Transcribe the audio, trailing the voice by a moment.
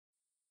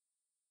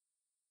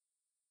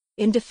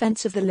in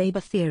defense of the labor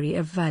theory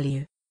of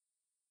value.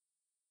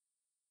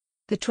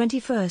 The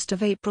 21st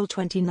of April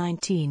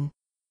 2019.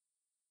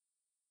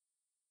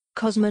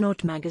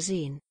 Cosmonaut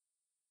magazine.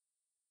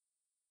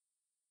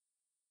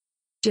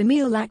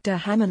 Djamil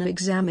Lakhdar-Hamina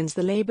examines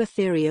the labor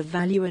theory of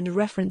value and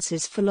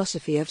references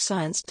philosophy of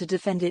science to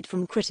defend it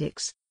from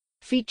critics.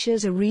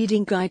 Features a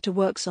reading guide to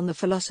works on the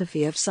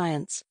philosophy of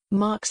science,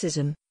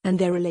 Marxism, and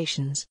their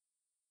relations.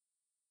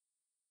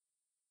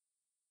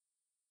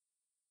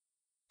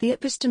 The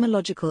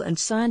epistemological and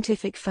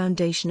scientific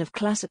foundation of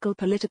classical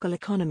political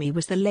economy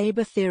was the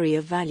labor theory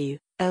of value,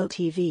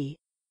 LTV.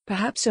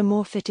 Perhaps a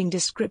more fitting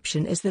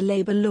description is the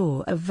labor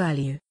law of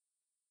value.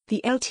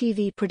 The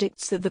LTV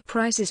predicts that the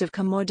prices of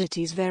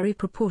commodities vary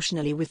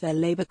proportionally with their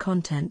labor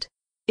content.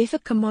 If a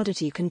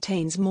commodity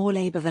contains more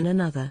labor than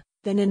another,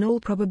 then in all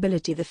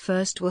probability the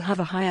first will have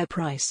a higher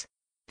price.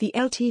 The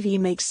LTV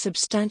makes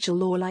substantial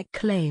law-like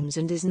claims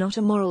and is not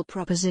a moral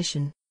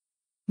proposition.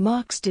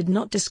 Marx did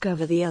not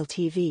discover the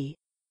LTV.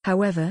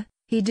 However,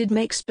 he did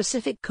make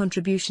specific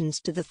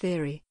contributions to the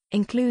theory,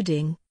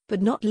 including,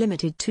 but not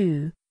limited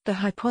to, the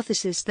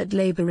hypothesis that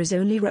labor is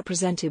only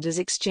represented as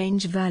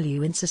exchange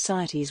value in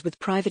societies with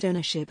private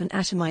ownership and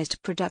atomized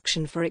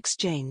production for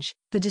exchange,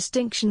 the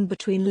distinction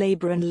between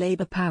labor and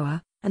labor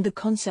power, and the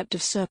concept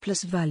of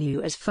surplus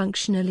value as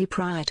functionally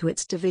prior to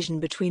its division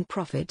between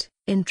profit,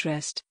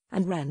 interest,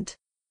 and rent.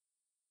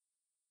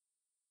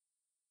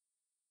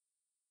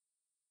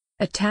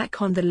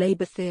 Attack on the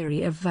labor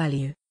theory of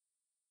value.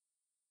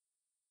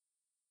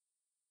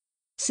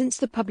 Since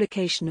the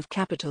publication of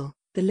Capital,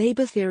 the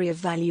labor theory of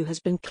value has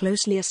been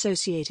closely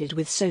associated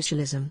with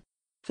socialism.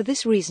 For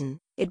this reason,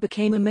 it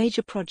became a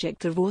major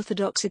project of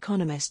orthodox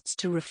economists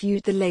to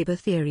refute the labor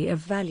theory of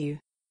value.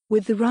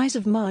 With the rise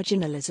of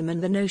marginalism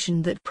and the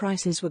notion that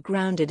prices were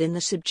grounded in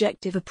the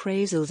subjective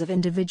appraisals of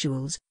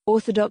individuals,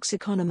 orthodox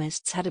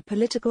economists had a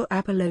political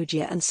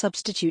apologia and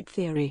substitute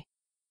theory.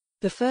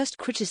 The first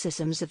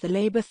criticisms of the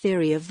labor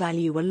theory of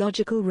value were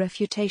logical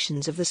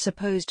refutations of the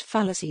supposed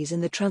fallacies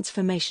in the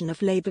transformation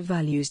of labor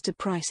values to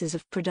prices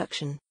of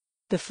production.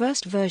 The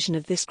first version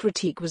of this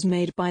critique was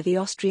made by the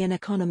Austrian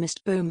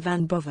economist Bohm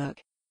van Boverck.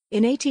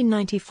 In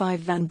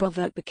 1895 van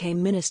Boverck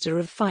became Minister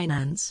of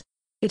Finance.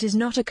 It is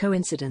not a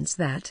coincidence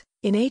that,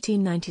 in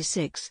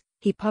 1896,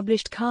 he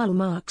published Karl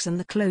Marx and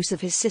the Close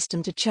of his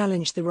System to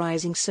challenge the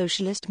rising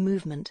socialist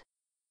movement.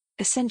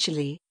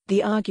 Essentially,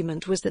 the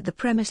argument was that the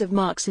premise of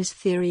Marx's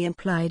theory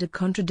implied a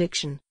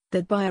contradiction,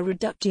 that by a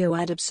reductio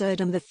ad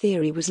absurdum the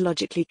theory was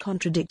logically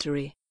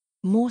contradictory.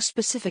 More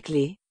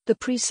specifically, the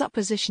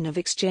presupposition of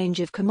exchange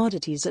of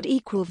commodities at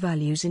equal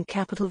values in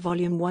Capital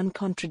Volume 1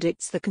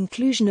 contradicts the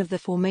conclusion of the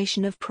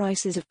formation of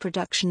prices of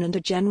production and a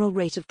general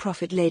rate of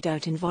profit laid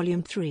out in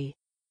Volume 3.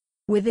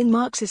 Within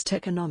Marxist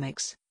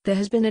economics, there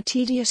has been a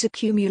tedious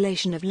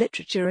accumulation of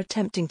literature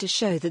attempting to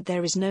show that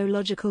there is no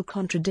logical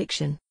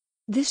contradiction.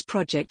 This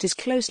project is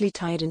closely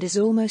tied and is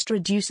almost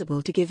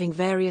reducible to giving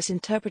various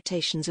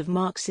interpretations of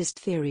Marxist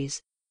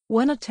theories.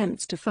 One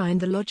attempts to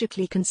find the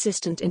logically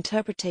consistent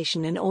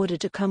interpretation in order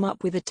to come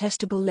up with a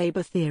testable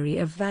labor theory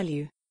of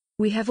value.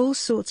 We have all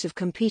sorts of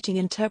competing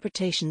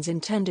interpretations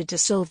intended to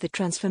solve the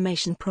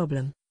transformation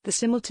problem, the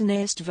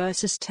simultaneist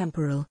versus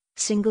temporal,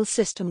 single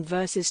system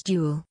versus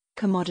dual,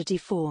 commodity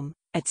form,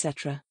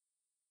 etc.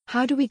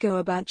 How do we go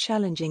about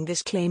challenging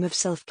this claim of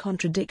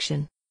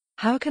self-contradiction?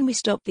 How can we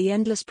stop the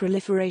endless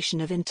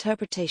proliferation of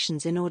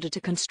interpretations in order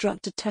to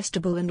construct a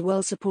testable and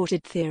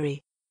well-supported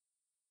theory?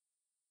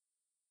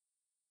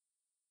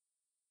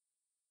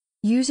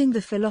 Using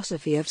the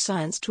philosophy of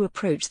science to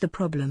approach the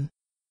problem.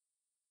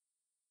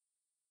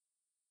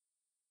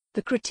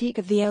 The critique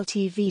of the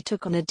LTV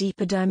took on a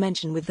deeper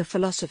dimension with the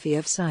philosophy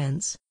of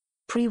science.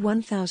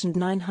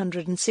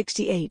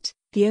 Pre-1968,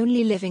 the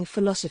only living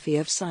philosophy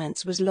of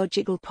science was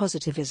logical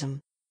positivism.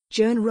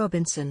 Joan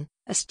Robinson,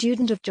 a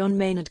student of John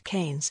Maynard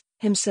Keynes,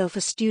 himself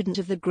a student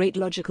of the great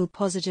logical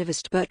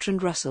positivist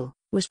Bertrand Russell,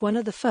 was one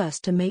of the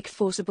first to make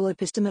forcible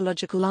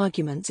epistemological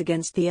arguments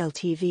against the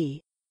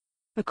LTV.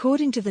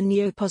 According to the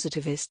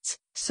neo-positivists,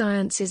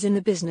 science is in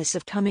the business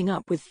of coming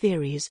up with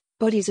theories,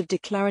 bodies of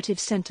declarative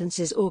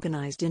sentences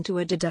organized into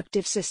a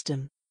deductive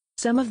system.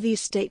 Some of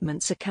these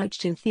statements are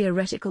couched in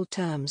theoretical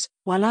terms,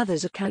 while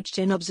others are couched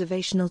in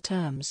observational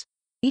terms.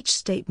 Each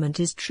statement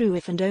is true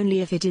if and only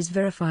if it is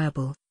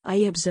verifiable,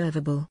 i.e.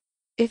 observable.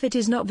 If it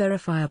is not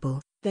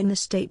verifiable, then the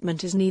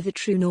statement is neither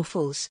true nor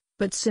false,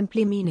 but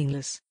simply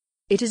meaningless.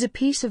 It is a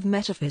piece of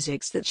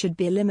metaphysics that should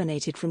be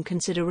eliminated from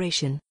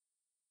consideration.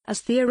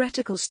 As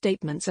theoretical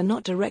statements are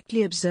not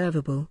directly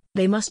observable,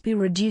 they must be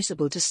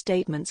reducible to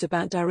statements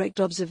about direct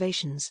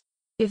observations.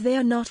 If they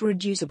are not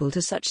reducible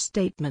to such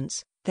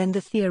statements, then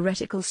the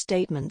theoretical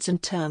statements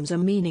and terms are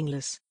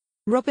meaningless.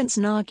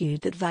 Robinson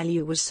argued that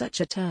value was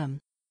such a term.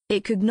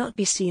 It could not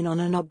be seen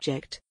on an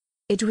object.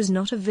 It was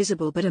not a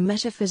visible but a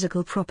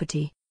metaphysical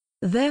property.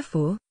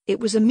 Therefore, it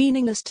was a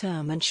meaningless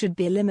term and should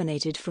be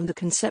eliminated from the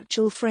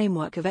conceptual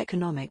framework of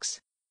economics.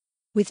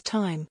 With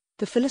time,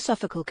 the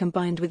philosophical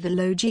combined with the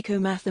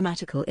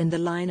logico-mathematical in the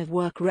line of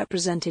work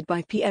represented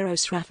by Piero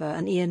Sraffa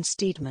and Ian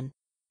Steedman.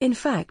 In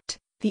fact,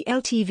 The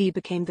LTV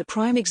became the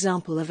prime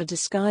example of a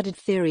discarded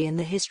theory in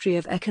the history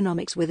of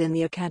economics within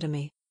the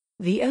academy.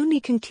 The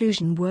only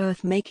conclusion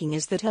worth making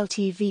is that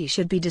LTV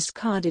should be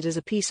discarded as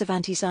a piece of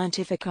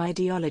anti-scientific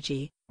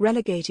ideology,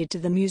 relegated to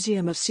the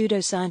museum of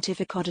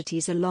pseudo-scientific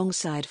oddities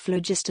alongside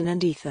phlogiston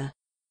and ether.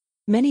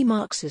 Many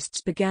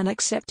Marxists began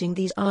accepting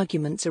these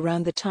arguments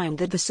around the time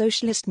that the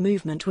socialist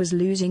movement was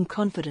losing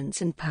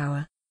confidence and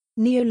power.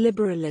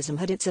 Neoliberalism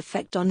had its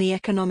effect on the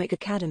economic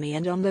academy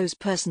and on those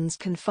persons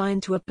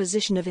confined to a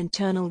position of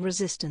internal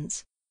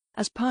resistance.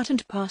 As part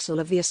and parcel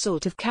of the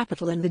assault of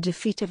capital and the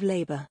defeat of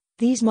labor,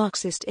 these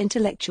Marxist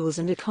intellectuals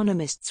and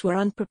economists were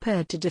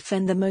unprepared to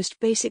defend the most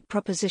basic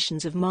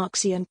propositions of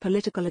Marxian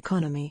political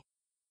economy.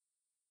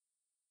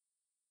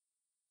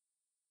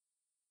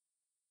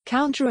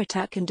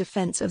 Counterattack and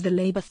defense of the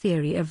labor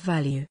theory of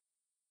value.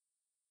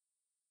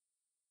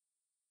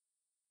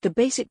 The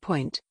basic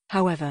point,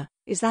 however,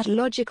 is that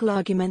logical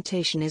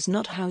argumentation is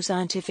not how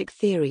scientific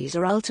theories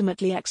are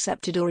ultimately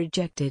accepted or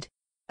rejected.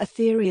 A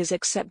theory is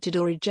accepted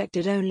or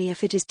rejected only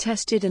if it is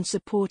tested and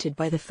supported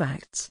by the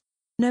facts.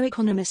 No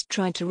economist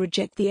tried to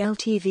reject the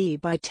LTV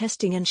by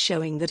testing and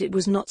showing that it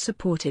was not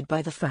supported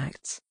by the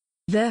facts.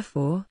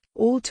 Therefore,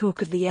 all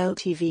talk of the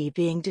LTV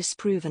being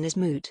disproven is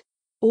moot.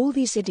 All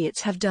these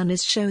idiots have done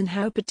is shown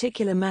how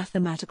particular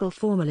mathematical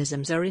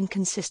formalisms are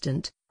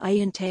inconsistent,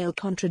 i.e. entail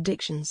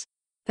contradictions.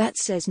 That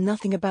says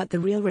nothing about the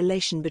real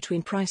relation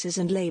between prices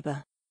and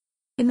labor.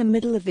 In the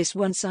middle of this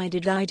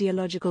one-sided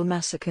ideological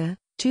massacre,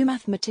 two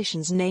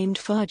mathematicians named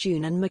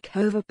Farjun and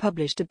Markova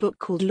published a book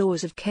called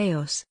Laws of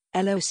Chaos,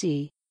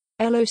 LOC.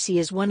 LOC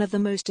is one of the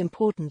most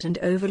important and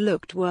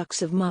overlooked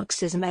works of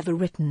Marxism ever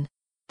written.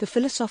 The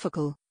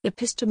philosophical,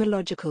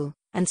 epistemological,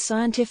 and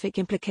scientific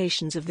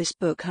implications of this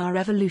book are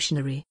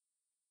revolutionary.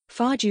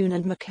 Farjun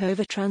and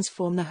Markova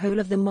transform the whole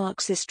of the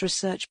Marxist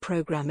research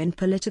program in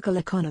political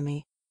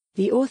economy.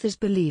 The authors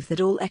believe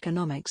that all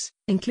economics,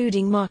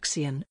 including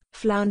Marxian,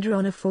 flounder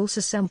on a false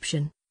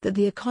assumption that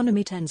the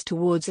economy tends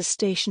towards a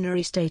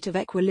stationary state of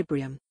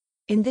equilibrium.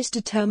 In this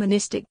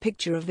deterministic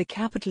picture of the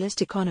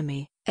capitalist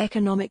economy,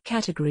 economic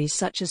categories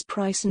such as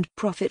price and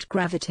profit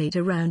gravitate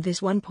around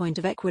this one point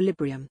of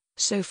equilibrium,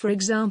 so for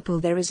example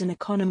there is an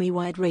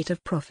economy-wide rate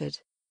of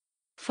profit.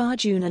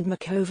 Farjun and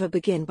Markova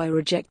begin by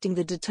rejecting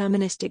the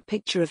deterministic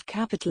picture of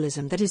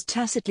capitalism that is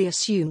tacitly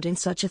assumed in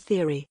such a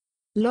theory.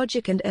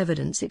 Logic and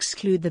evidence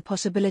exclude the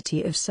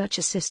possibility of such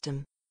a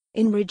system.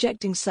 In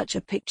rejecting such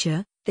a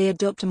picture, they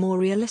adopt a more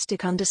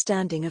realistic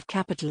understanding of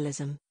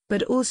capitalism,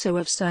 but also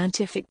of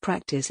scientific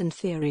practice and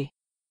theory.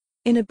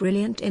 In a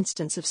brilliant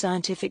instance of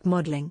scientific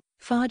modeling,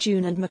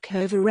 Farjun and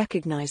Markova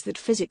recognize that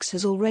physics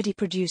has already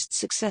produced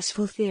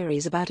successful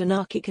theories about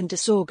anarchic and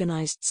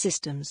disorganized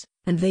systems,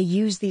 and they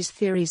use these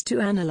theories to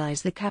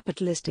analyze the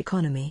capitalist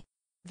economy.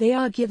 They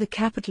argue the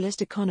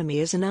capitalist economy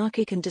is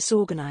anarchic and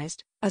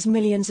disorganized, as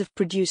millions of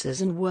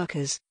producers and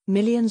workers,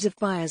 millions of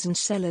buyers and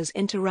sellers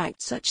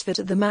interact such that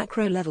at the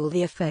macro level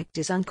the effect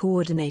is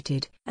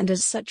uncoordinated, and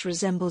as such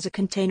resembles a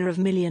container of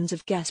millions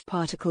of gas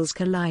particles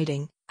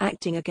colliding,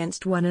 acting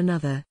against one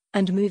another,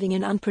 and moving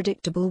in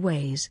unpredictable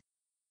ways.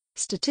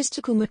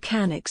 Statistical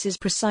mechanics is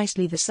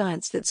precisely the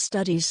science that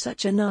studies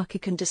such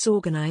anarchic and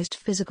disorganized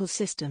physical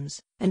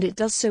systems, and it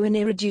does so in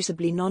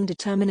irreducibly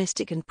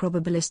non-deterministic and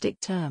probabilistic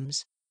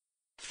terms.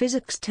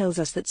 Physics tells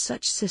us that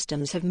such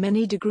systems have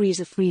many degrees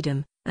of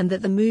freedom, and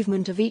that the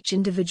movement of each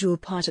individual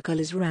particle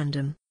is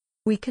random.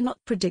 We cannot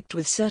predict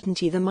with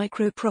certainty the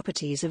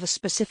micro-properties of a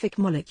specific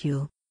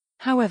molecule.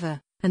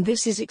 However, and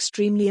this is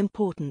extremely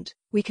important,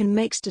 we can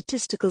make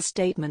statistical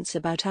statements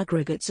about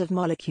aggregates of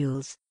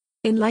molecules.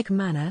 In like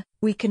manner,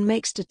 we can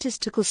make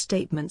statistical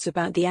statements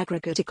about the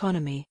aggregate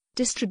economy,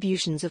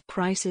 distributions of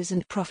prices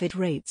and profit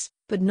rates,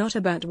 but not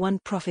about one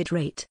profit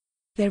rate.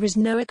 There is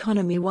no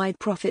economy-wide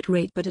profit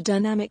rate but a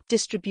dynamic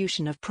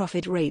distribution of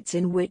profit rates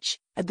in which,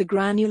 at the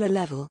granular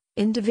level,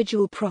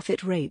 individual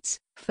profit rates,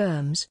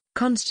 firms,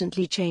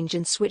 constantly change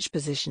and switch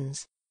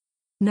positions.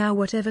 Now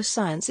whatever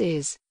science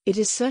is, it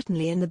is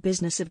certainly in the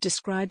business of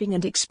describing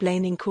and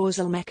explaining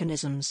causal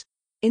mechanisms.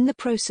 In the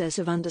process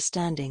of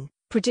understanding,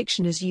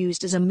 prediction is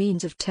used as a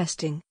means of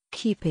testing,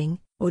 keeping,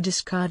 or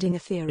discarding a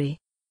theory.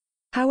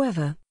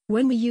 However,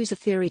 when we use a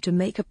theory to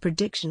make a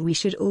prediction, we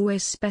should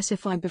always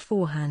specify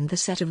beforehand the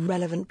set of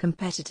relevant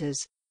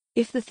competitors.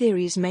 If the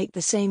theories make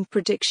the same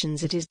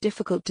predictions, it is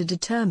difficult to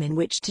determine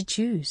which to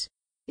choose.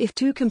 If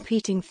two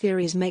competing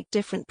theories make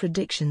different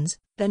predictions,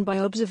 then by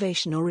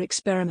observation or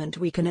experiment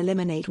we can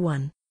eliminate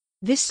one.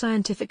 This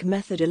scientific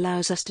method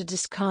allows us to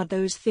discard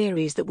those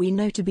theories that we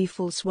know to be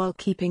false while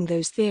keeping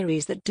those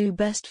theories that do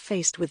best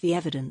faced with the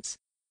evidence.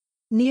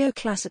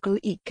 Neoclassical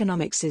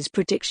economics'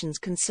 predictions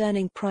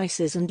concerning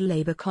prices and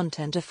labor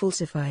content are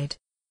falsified.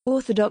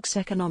 Orthodox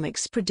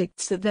economics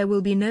predicts that there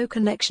will be no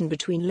connection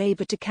between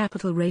labor to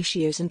capital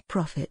ratios and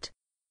profit.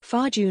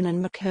 Farjun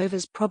and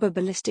Markova's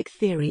probabilistic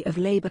theory of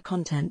labor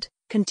content,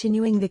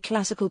 continuing the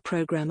classical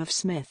program of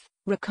Smith,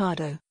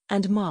 Ricardo,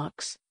 and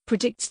Marx,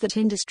 predicts that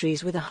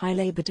industries with a high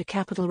labor to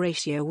capital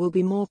ratio will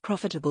be more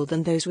profitable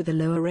than those with a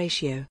lower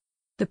ratio.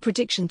 The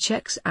prediction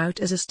checks out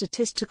as a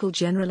statistical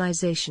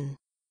generalization.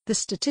 The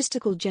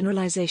statistical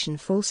generalization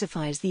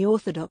falsifies the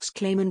orthodox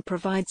claim and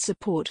provides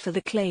support for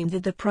the claim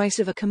that the price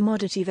of a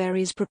commodity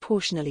varies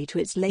proportionally to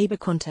its labor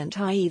content,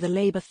 i.e. the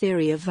labor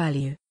theory of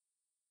value.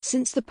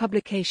 Since the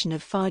publication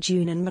of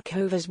Farjun and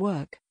Makova's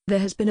work, there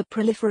has been a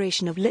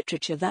proliferation of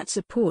literature that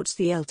supports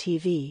the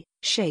LTV,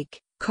 Sheikh,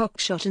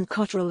 Cockshott and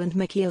Cottrell and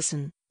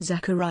McKeelson,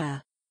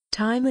 Zachariah.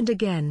 Time and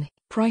again,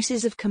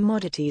 prices of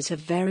commodities have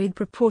varied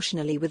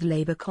proportionally with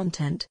labor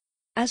content.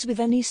 As with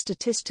any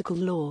statistical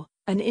law,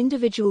 an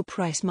individual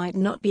price might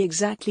not be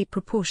exactly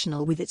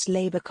proportional with its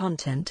labor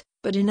content,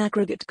 but in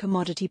aggregate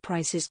commodity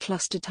prices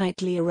cluster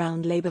tightly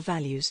around labor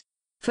values.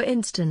 For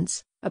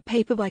instance, a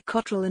paper by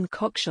Cottrell and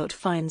Cockshott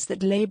finds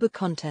that labor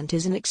content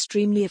is an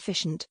extremely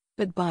efficient,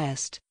 but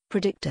biased,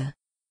 predictor.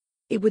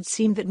 It would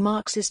seem that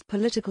Marxist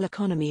political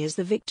economy is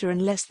the victor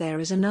unless there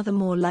is another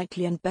more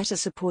likely and better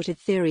supported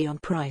theory on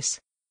price.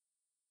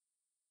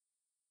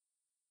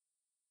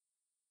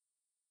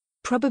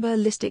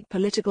 Probabilistic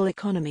political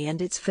economy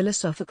and its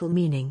philosophical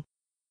meaning.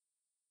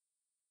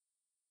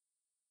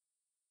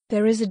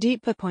 There is a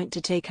deeper point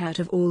to take out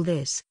of all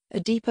this, a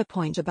deeper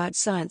point about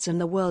science and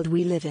the world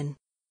we live in.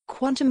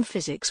 Quantum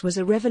physics was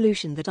a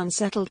revolution that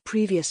unsettled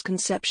previous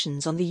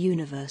conceptions on the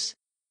universe.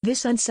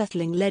 This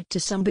unsettling led to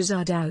some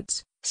bizarre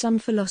doubts. Some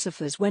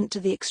philosophers went to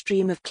the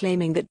extreme of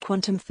claiming that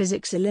quantum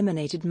physics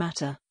eliminated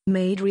matter,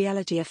 made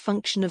reality a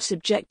function of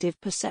subjective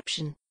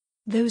perception.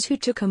 Those who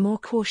took a more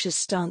cautious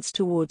stance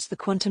towards the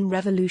quantum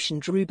revolution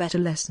drew better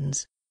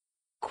lessons.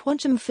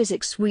 Quantum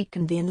physics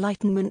weakened the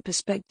Enlightenment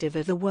perspective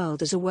of the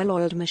world as a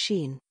well-oiled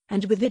machine,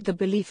 and with it the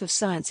belief of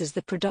science as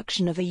the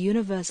production of a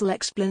universal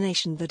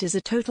explanation that is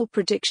a total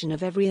prediction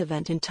of every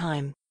event in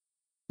time.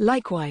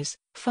 Likewise,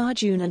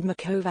 Farjun and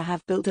Makova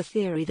have built a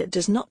theory that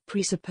does not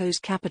presuppose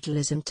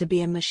capitalism to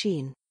be a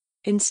machine.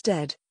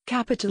 Instead,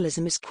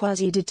 capitalism is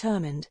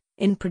quasi-determined,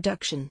 in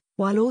production,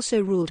 while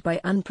also ruled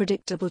by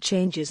unpredictable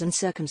changes and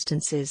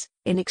circumstances,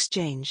 in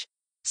exchange.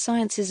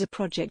 Science is a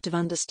project of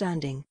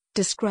understanding,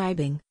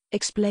 describing,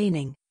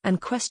 explaining,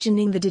 and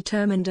questioning the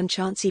determined and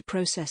chancy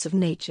process of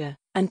nature,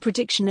 and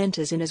prediction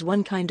enters in as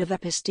one kind of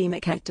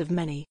epistemic act of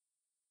many.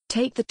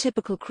 Take the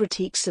typical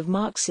critiques of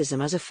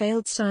Marxism as a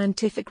failed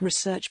scientific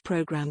research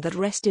program that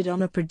rested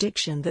on a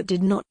prediction that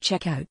did not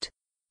check out.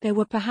 There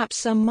were perhaps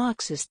some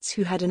Marxists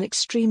who had an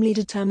extremely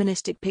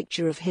deterministic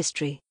picture of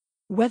history.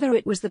 Whether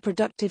it was the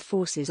productive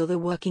forces or the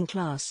working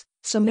class,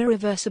 some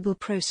irreversible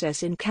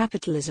process in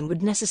capitalism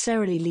would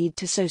necessarily lead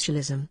to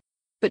socialism.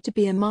 But to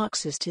be a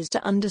Marxist is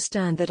to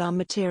understand that our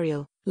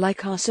material,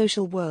 like our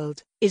social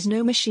world, is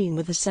no machine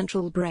with a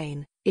central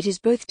brain. It is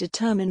both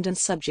determined and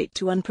subject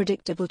to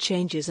unpredictable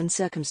changes and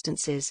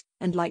circumstances,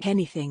 and like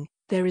anything,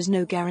 there is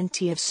no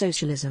guarantee of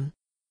socialism.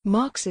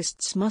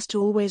 Marxists must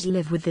always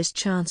live with this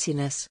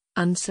chanciness,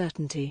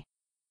 uncertainty.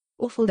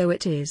 Awful though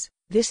it is,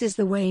 this is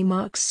the way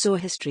Marx saw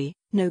history,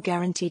 no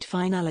guaranteed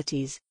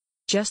finalities.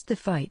 Just the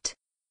fight.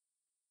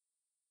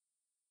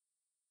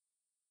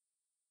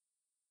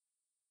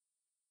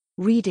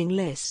 Reading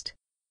list.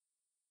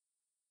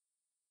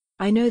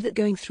 I know that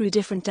going through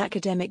different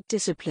academic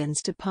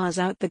disciplines to parse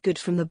out the good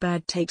from the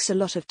bad takes a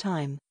lot of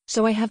time,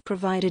 so I have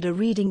provided a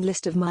reading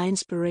list of my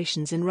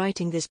inspirations in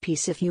writing this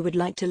piece if you would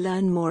like to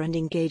learn more and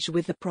engage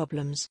with the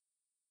problems.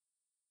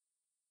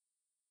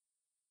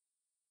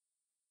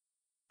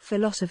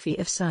 Philosophy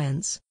of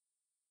Science.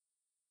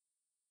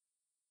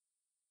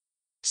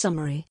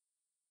 Summary.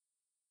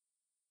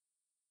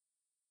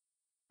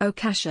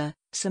 Okasha,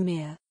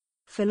 Samir.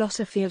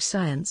 Philosophy of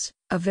Science,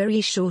 A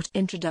Very Short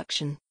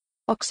Introduction.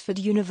 Oxford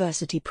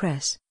University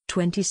Press,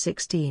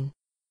 2016.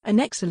 An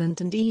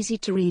excellent and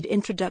easy-to-read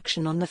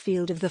introduction on the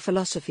field of the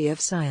philosophy of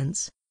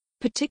science.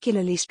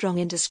 Particularly strong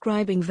in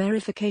describing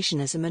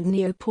verificationism and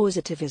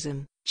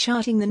neo-positivism,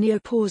 charting the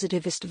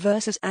neo-positivist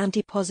versus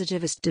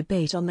anti-positivist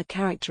debate on the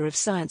character of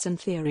science and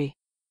theory.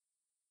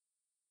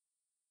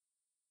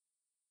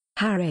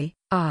 Harre,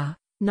 R.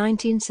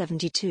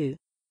 1972.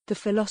 The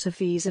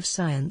Philosophies of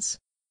Science.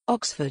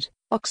 Oxford,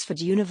 Oxford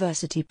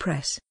University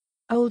Press.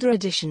 Older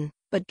edition,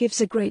 but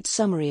gives a great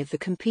summary of the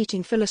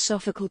competing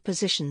philosophical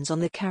positions on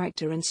the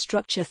character and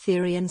structure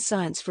theory in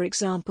science, for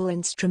example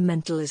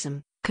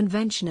instrumentalism,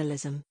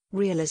 conventionalism,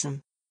 realism.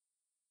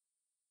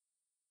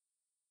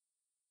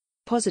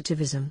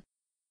 Positivism.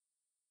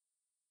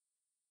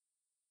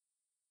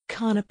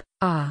 Carnap,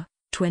 R.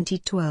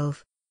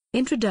 2012.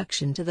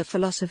 Introduction to the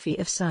Philosophy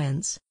of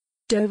Science.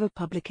 Dover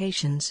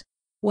Publications.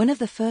 One of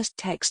the first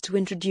texts to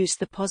introduce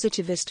the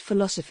positivist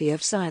philosophy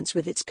of science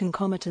with its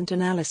concomitant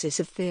analysis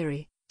of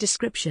theory,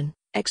 description,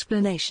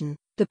 explanation,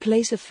 the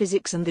place of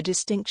physics and the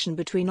distinction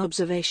between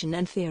observation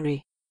and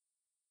theory.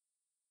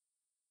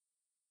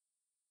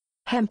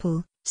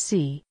 Hempel,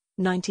 C.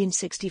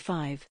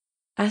 1965.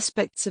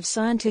 Aspects of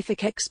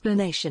Scientific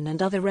Explanation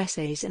and Other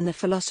Essays in the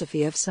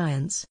Philosophy of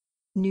Science.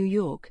 New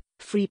York,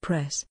 Free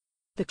Press.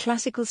 The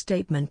Classical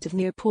Statement of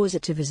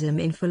Neo-Positivism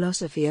in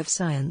Philosophy of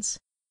Science.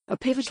 A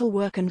pivotal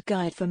work and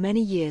guide for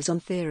many years on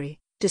theory,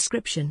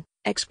 description,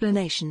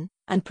 explanation,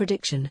 and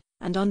prediction,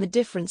 and on the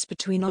difference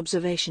between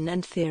observation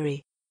and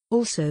theory.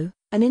 Also,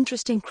 An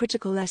interesting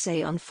critical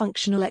essay on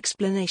functional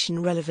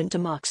explanation relevant to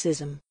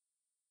Marxism.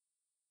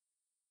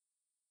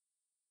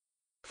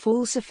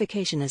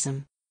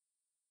 Falsificationism.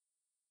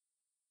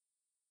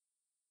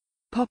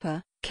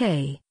 Popper,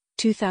 K.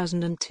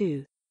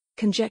 2002.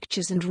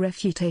 Conjectures and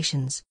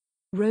Refutations.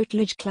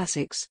 Routledge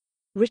Classics.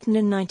 Written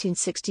in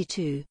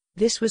 1962,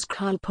 this was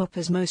Karl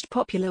Popper's most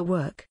popular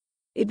work.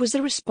 It was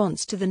a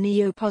response to the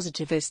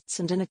neo-positivists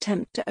and an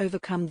attempt to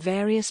overcome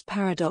various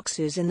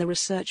paradoxes in the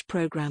research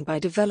program by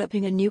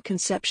developing a new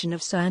conception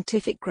of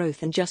scientific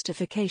growth and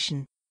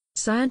justification.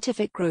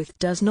 Scientific growth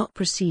does not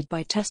proceed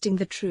by testing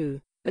the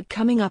true, but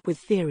coming up with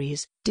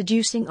theories,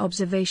 deducing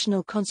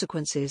observational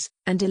consequences,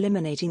 and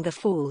eliminating the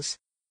false.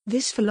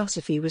 This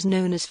philosophy was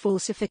known as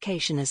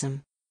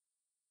falsificationism.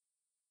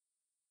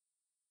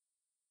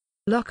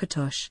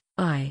 Lakhdar-Hamina,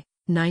 I.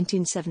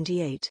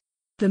 1978.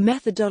 The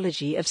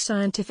Methodology of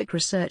Scientific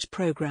Research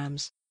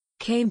Programs.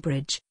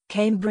 Cambridge,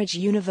 Cambridge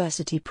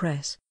University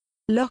Press.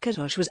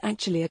 Lakhdar was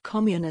actually a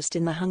communist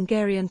in the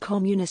Hungarian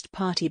Communist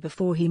Party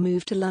before he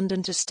moved to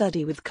London to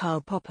study with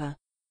Karl Popper.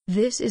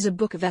 This is a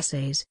book of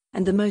essays,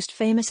 and the most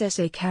famous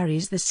essay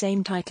carries the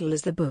same title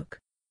as the book.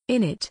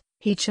 In it,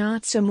 he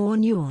charts a more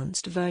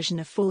nuanced version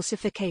of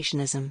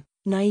falsificationism,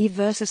 naive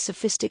versus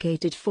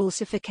sophisticated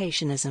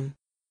falsificationism.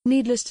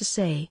 Needless to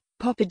say,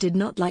 Popper did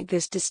not like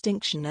this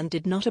distinction and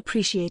did not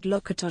appreciate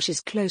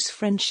Lakhdar-Hamina's close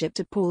friendship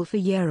to Paul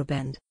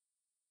Cockshott.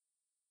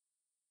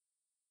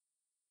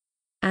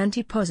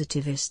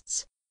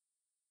 Anti-positivists.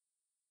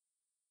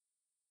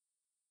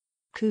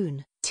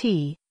 Kuhn,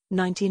 T.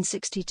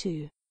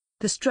 1962.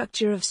 The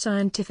Structure of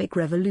Scientific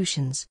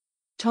Revolutions.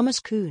 Thomas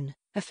Kuhn,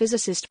 a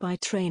physicist by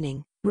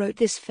training, wrote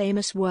this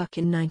famous work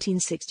in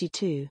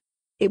 1962.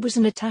 It was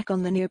an attack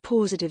on the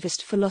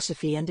neo-positivist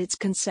philosophy and its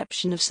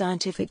conception of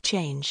scientific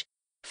change.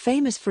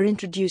 Famous for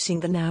introducing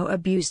the now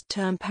abused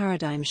term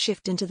paradigm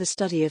shift into the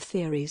study of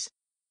theories.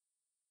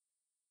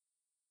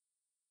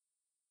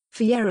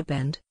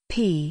 Feyerabend,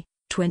 P.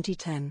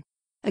 2010.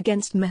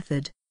 Against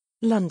Method.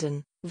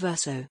 London,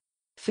 Verso.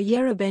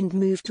 Feyerabend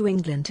moved to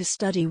England to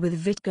study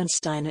with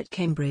Wittgenstein at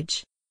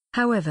Cambridge.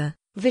 However,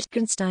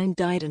 Wittgenstein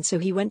died and so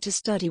he went to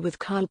study with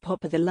Karl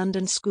Popper at the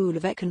London School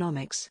of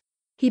Economics.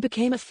 He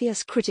became a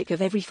fierce critic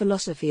of every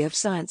philosophy of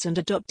science and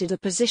adopted a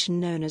position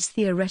known as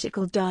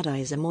theoretical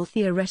Dadaism or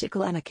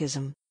theoretical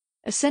anarchism.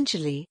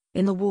 Essentially,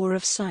 in the war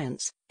of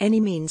science, any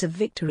means of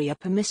victory are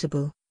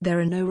permissible, there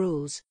are no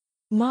rules.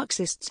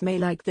 Marxists may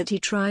like that he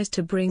tries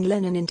to bring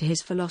Lenin into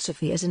his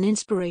philosophy as an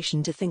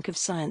inspiration to think of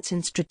science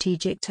in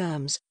strategic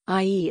terms,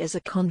 i.e. as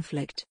a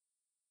conflict.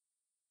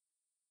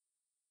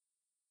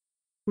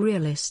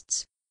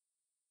 Realists.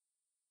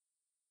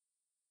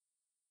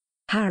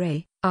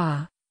 Harre,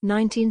 R.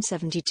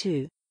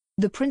 1972.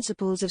 The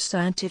Principles of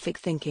Scientific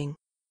Thinking.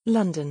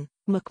 London,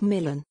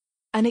 Macmillan.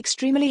 An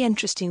extremely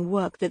interesting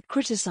work that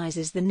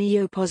criticizes the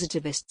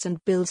neo-positivists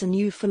and builds a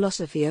new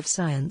philosophy of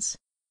science.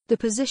 The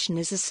position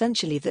is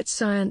essentially that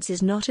science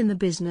is not in the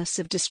business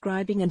of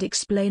describing and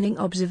explaining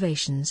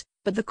observations,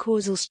 but the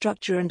causal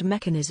structure and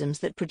mechanisms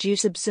that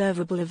produce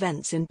observable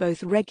events in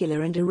both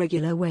regular and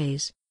irregular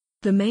ways.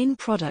 The main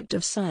product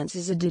of science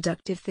is a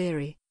deductive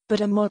theory, but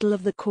a model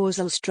of the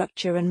causal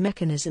structure and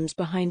mechanisms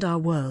behind our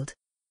world.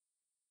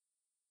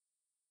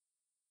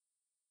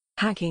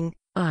 Hacking,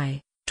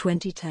 I.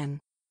 2010.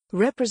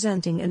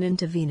 Representing and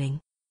Intervening.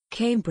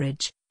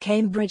 Cambridge,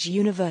 Cambridge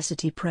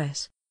University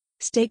Press.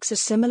 Stakes a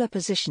similar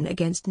position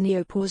against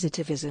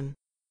neo-positivism.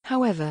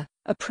 However,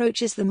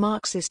 approaches the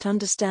Marxist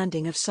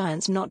understanding of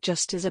science not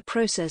just as a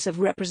process of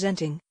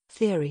representing,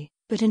 theory,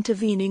 but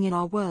intervening in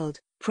our world,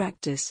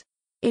 practice.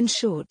 In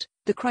short,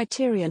 the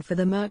criterion for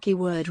the murky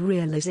word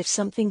real is if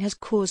something has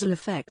causal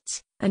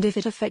effects, and if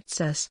it affects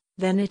us,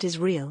 then it is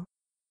real.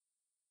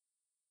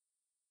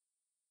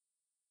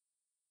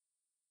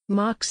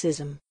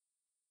 Marxism.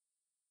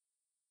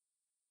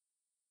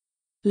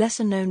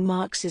 Lesser-known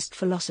Marxist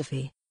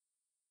philosophy.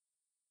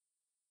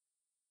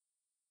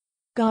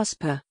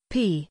 Gasper,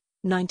 P.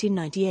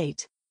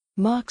 1998.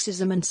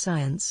 Marxism and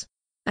Science.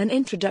 An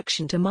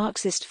introduction to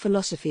Marxist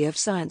philosophy of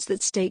science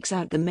that stakes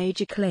out the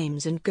major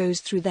claims and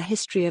goes through the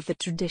history of the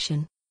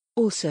tradition.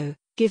 Also,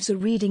 gives a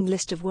reading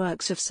list of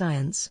works of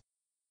science.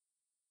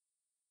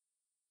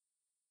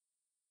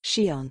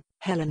 Shion,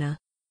 Helena.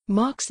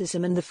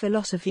 Marxism and the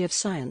Philosophy of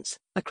Science,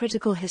 A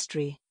Critical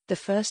History, The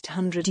First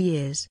 100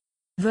 Years.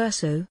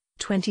 Verso,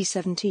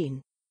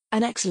 2017.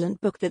 An excellent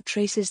book that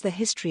traces the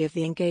history of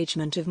the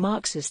engagement of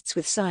Marxists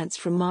with science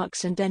from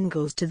Marx and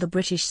Engels to the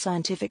British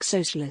scientific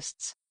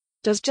socialists.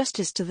 Does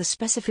justice to the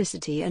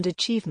specificity and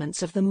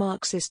achievements of the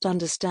Marxist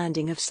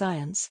understanding of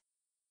science.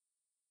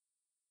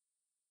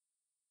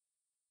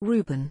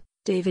 Rubin,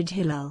 David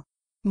Hillel.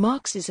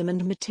 Marxism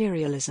and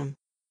Materialism.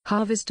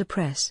 Harvester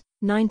Press,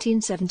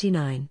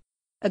 1979.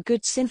 A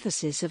good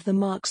synthesis of the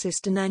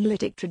Marxist and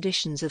analytic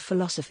traditions of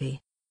philosophy.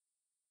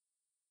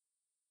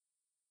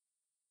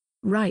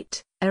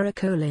 Wright,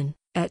 Eric Olin,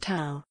 et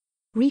al.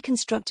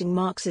 Reconstructing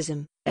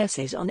Marxism,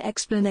 Essays on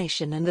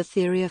Explanation and the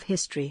Theory of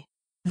History.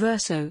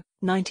 Verso,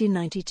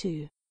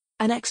 1992.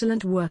 An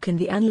excellent work in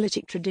the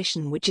analytic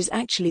tradition which is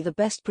actually the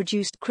best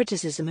produced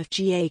criticism of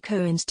G. A.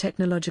 Cohen's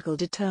technological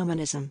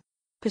determinism.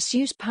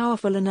 Pursues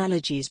powerful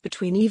analogies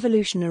between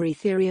evolutionary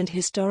theory and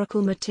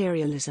historical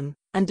materialism,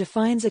 and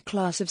defines a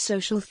class of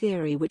social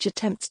theory which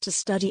attempts to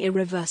study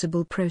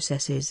irreversible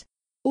processes.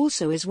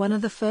 Also is one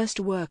of the first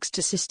works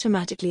to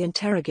systematically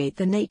interrogate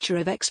the nature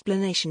of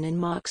explanation in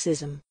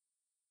Marxism.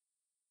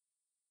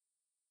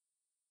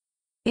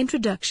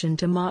 Introduction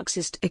to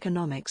Marxist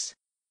Economics.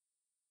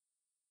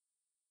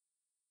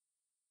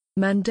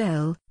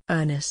 Mandel,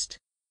 Ernest.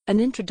 An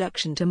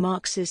Introduction to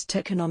Marxist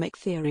Economic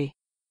Theory.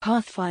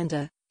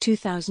 Pathfinder,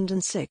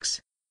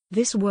 2006.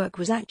 This work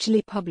was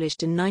actually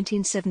published in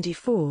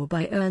 1974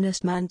 by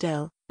Ernest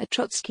Mandel, a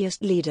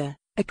Trotskyist leader,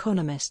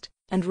 economist,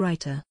 and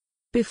writer.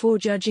 Before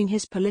judging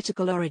his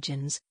political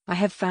origins, I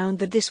have found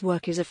that this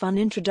work is a fun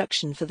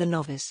introduction for the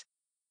novice.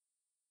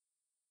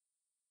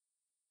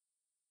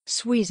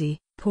 Sweezy,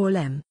 Paul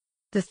M.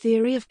 The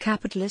Theory of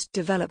Capitalist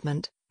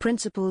Development,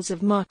 Principles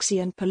of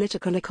Marxian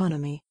Political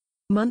Economy.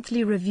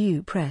 Monthly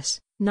Review Press,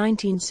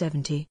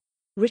 1970.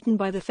 Written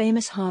by the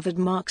famous Harvard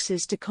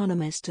Marxist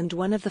economist and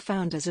one of the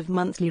founders of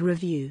Monthly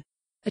Review.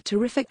 A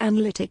terrific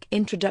analytic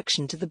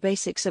introduction to the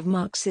basics of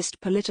Marxist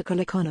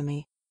political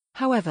economy.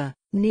 However,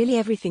 nearly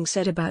everything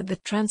said about the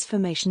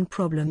transformation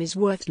problem is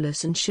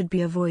worthless and should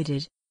be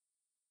avoided.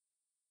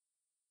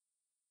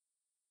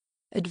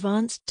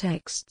 Advanced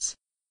texts.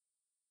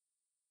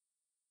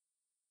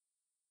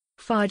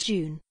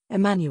 Farjun,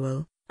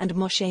 Emmanuel, and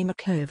Moshe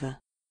Makova.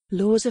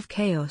 Laws of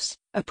Chaos,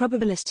 A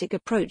Probabilistic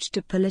Approach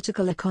to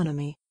Political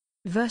Economy.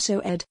 Verso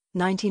ed.,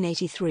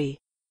 1983.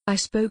 I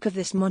spoke of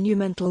this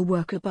monumental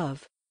work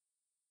above.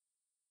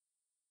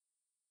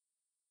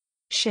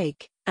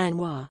 Sheikh,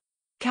 Anwar.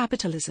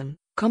 Capitalism,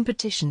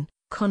 Competition,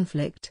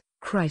 Conflict,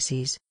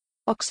 Crises.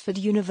 Oxford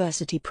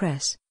University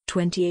Press,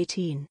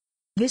 2018.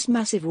 This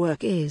massive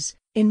work is,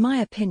 in my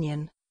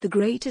opinion, the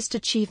greatest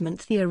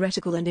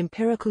theoretical and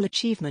empirical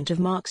achievement of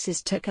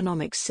Marxist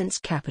economics since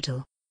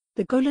Capital.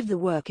 The goal of the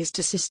work is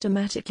to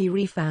systematically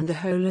refound the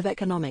whole of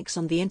economics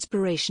on the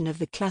inspiration of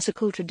the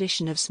classical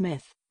tradition of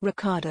Smith,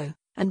 Ricardo,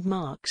 and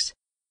Marx.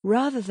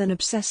 Rather than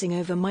obsessing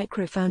over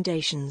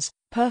micro-foundations,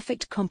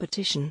 perfect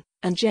competition,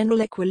 and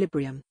general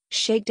equilibrium,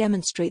 Sheikh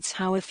demonstrates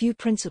how a few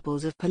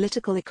principles of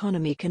political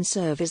economy can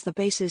serve as the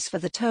basis for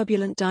the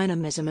turbulent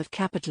dynamism of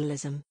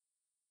capitalism.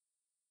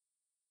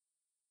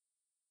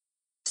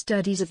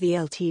 Studies of the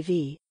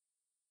LTV.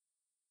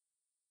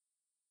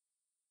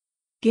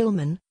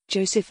 Gilman,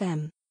 Joseph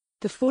M.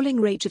 The Falling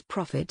Rate of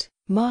Profit,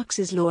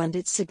 Marx's Law and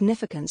Its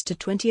Significance to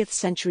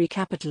 20th-Century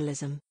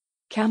Capitalism.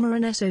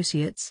 Cameron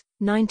Associates,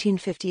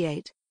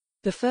 1958.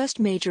 The first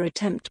major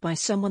attempt by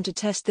someone to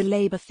test the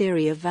labor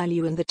theory of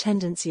value and the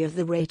tendency of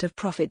the rate of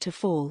profit to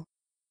fall.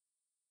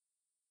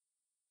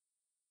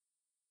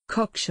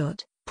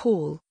 Cockshott,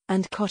 Paul,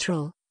 and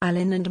Cottrell,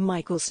 Allen and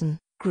Michelson,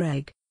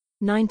 Greg.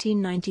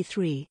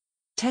 1993.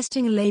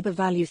 Testing labor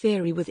value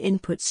theory with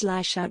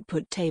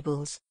input/output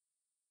tables.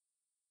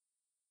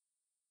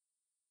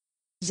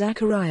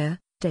 Zachariah,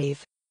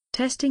 Dave.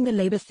 Testing the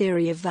Labor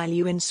Theory of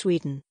Value in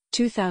Sweden,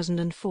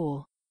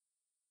 2004.